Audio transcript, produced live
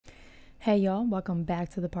Hey y'all, welcome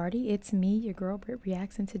back to the party. It's me, your girl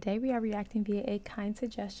BrittReacts, and today we are reacting via a kind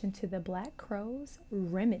suggestion to the Black Crowes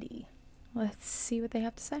Remedy. Let's see what they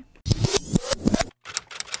have to say.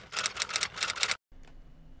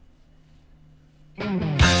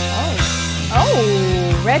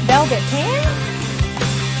 Oh, red velvet pants?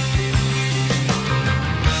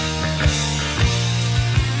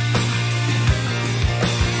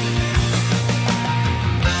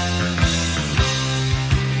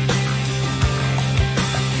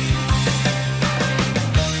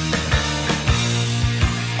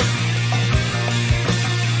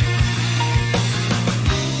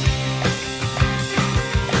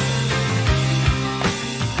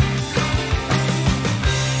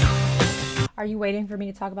 Are you waiting for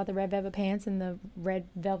me to talk about the red velvet pants and the red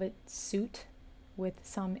velvet suit with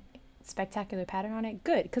some spectacular pattern on it?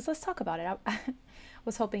 Good, because let's talk about it. I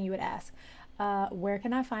was hoping you would ask. Where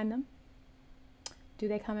can I find them? Do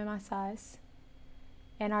they come in my size?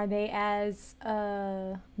 And are they as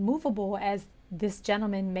movable as this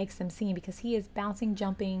gentleman makes them seem? Because he is bouncing,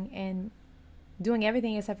 jumping, and doing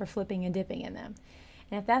everything except for flipping and dipping in them.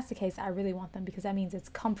 And if that's the case, I really want them because that means it's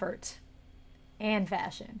comfort and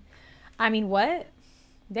fashion. I mean, what?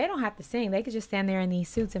 They don't have to sing. They could just stand there in these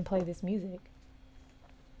suits and play this music.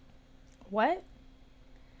 What?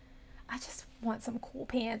 I just want some cool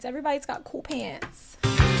pants. Everybody's got cool pants.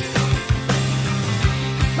 Look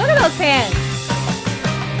at those pants.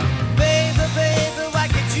 Baby, baby, why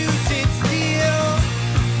can't you sit still?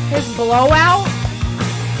 His blowout.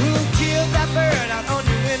 Who killed that bird out on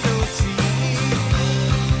your window seat?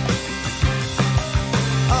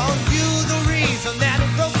 Are you the reason that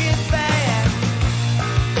it broke his back?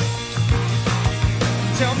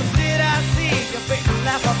 Tell me, did I see your baby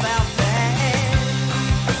laugh about that?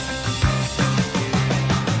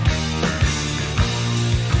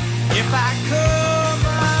 If I come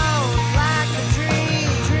on like a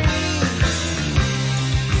dream,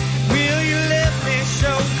 will you let me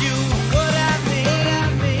show you what I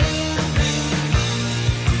mean?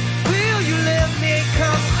 Will you let me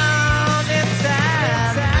come on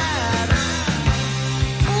inside?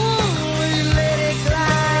 Ooh, will you let it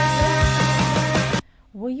glide?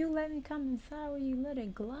 Will you let me come inside? Will you let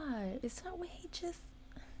it glide? Is that what he just...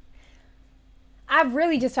 I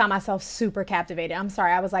really just found myself super captivated. I'm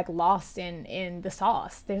sorry, I was like lost in the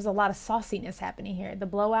sauce. There's a lot of sauciness happening here. The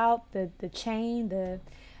blowout, the chain, the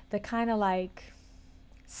kind of like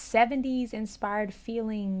 70s inspired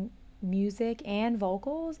feeling music and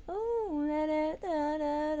vocals. Ooh,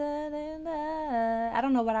 I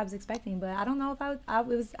don't know what I was expecting, but I don't know if I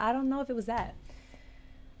don't know if it was that.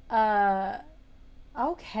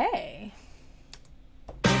 Okay.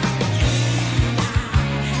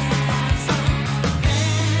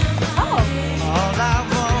 All I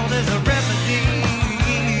want is a remedy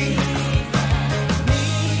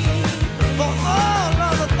for all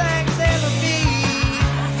of the things ever be.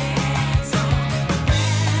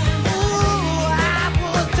 Ooh, I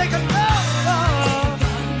will take enough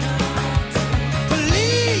to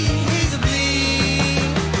please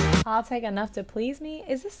me. I'll take enough to please me.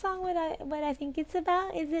 Is this song what I think it's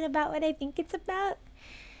about? Is it about what I think it's about?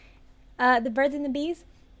 The birds and the bees.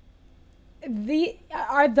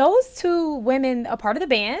 Are those two women a part of the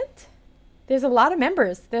band? There's a lot of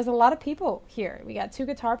members. There's a lot of people here. We got two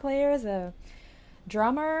guitar players, a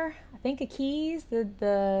drummer, I think a keys,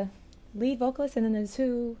 the lead vocalist, and then the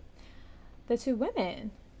two women.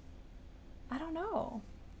 I don't know.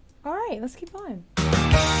 All right, let's keep going.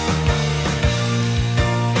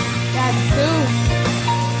 That suit.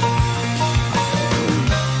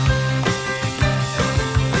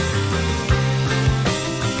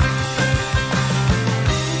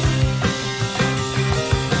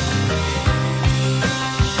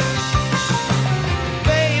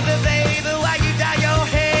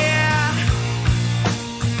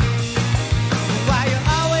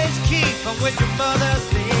 With your mother's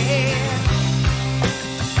there.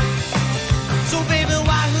 So baby,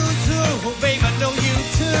 why who's who? Well, baby, I know you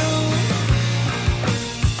too.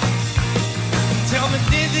 Tell me,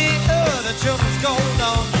 did the other children scold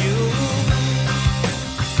on you?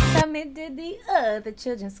 Tell me, did the other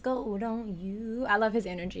children scold on you? I love his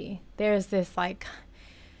energy. There's this like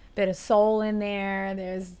bit of soul in there.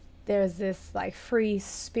 There's this like free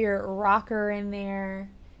spirit rocker in there.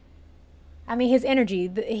 I mean, his energy,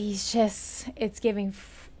 he's just, it's giving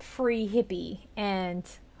free hippie, and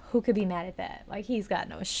who could be mad at that? Like, he's got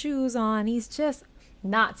no shoes on. He's just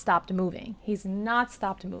not stopped moving. He's not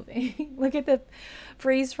stopped moving. Look at the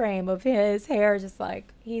freeze frame of his hair, just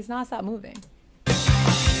like, he's not stopped moving.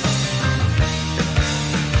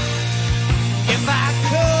 If I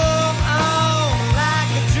come on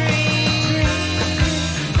like a dream,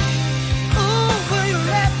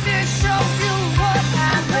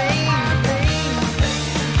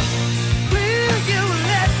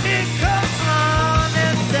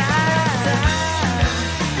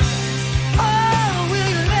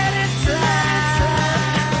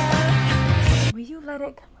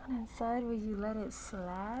 inside will you let it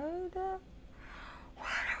slide? What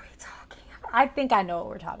are we talking about? I think I know what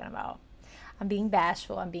we're talking about. I'm being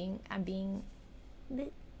bashful. I'm being,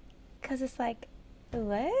 because it's like,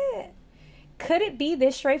 what? Could it be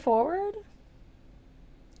this straightforward?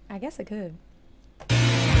 I guess it could.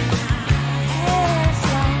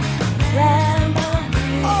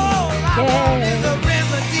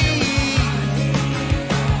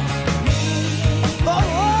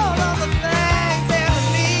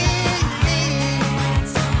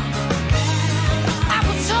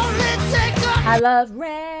 I love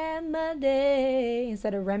remedy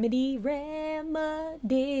instead of remedy, remedy.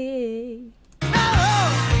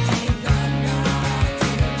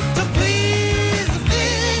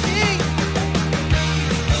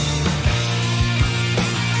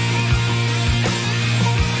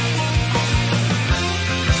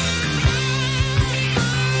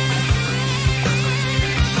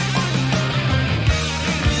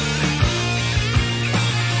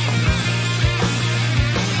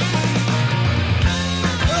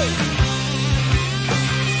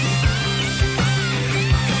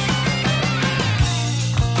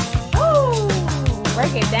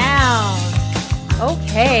 Break it down.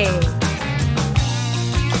 Okay.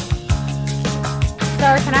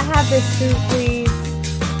 Sir, can I have this suit, please?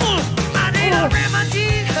 I need a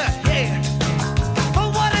remedy, yeah, for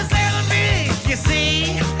what is ailing me. You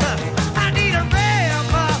see, I need a remedy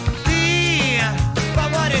for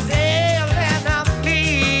what is ailing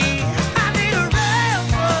me. I need a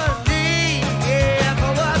remedy, yeah,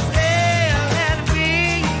 for what's ailing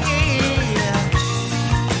me.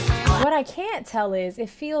 What I can't tell is it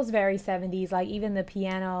feels very 70s, like even the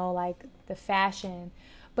piano, like the fashion,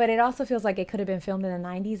 but it also feels like it could have been filmed in the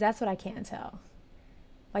 90s. That's what I can't tell.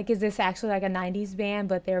 Like, is this actually like a 90s band,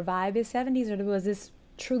 but their vibe is 70s, or was this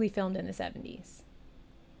truly filmed in the 70s?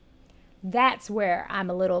 That's where I'm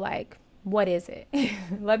a little like, what is it?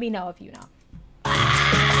 Let me know if you know.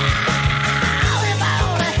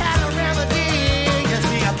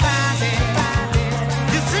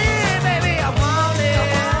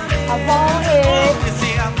 I want it. You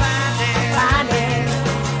see, I find it.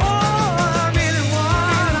 Oh, I really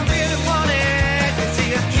want it. You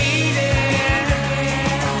see, I need it.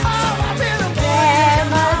 Oh, I really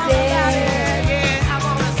want it. Yeah, I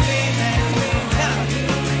wanna scream it.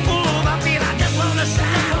 Ooh, I feel I just wanna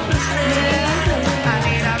shout. I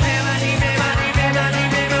need a remedy, remedy.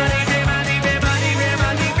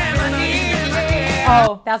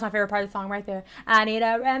 Oh, that was my favorite part of the song right there. I need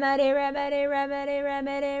a remedy, remedy, remedy,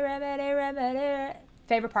 remedy, remedy, remedy.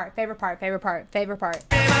 Favorite part, favorite part, favorite part, favorite part.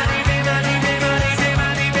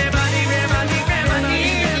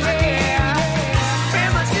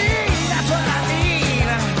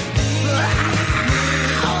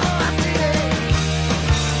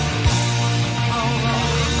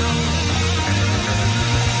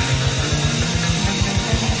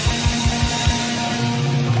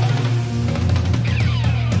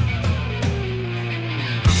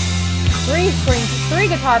 Three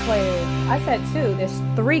guitar players. I said two. There's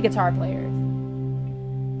 3 guitar players.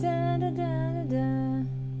 Da, da, da, da.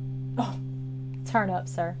 Oh, turn up,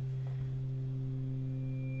 sir.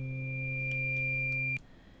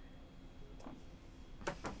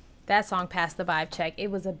 That song passed the vibe check. It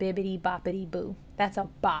was a bibbity boppity boo. That's a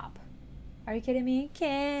bop. Are you kidding me?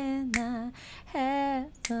 Can I have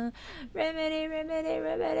some remedy, remedy,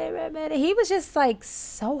 remedy, remedy? He was just like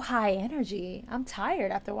so high energy. I'm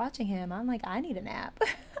tired after watching him. I'm like, I need a nap.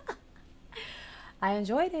 I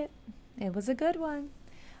enjoyed it. It was a good one.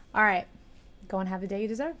 All right. Go and have the day you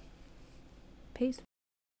deserve. Peace.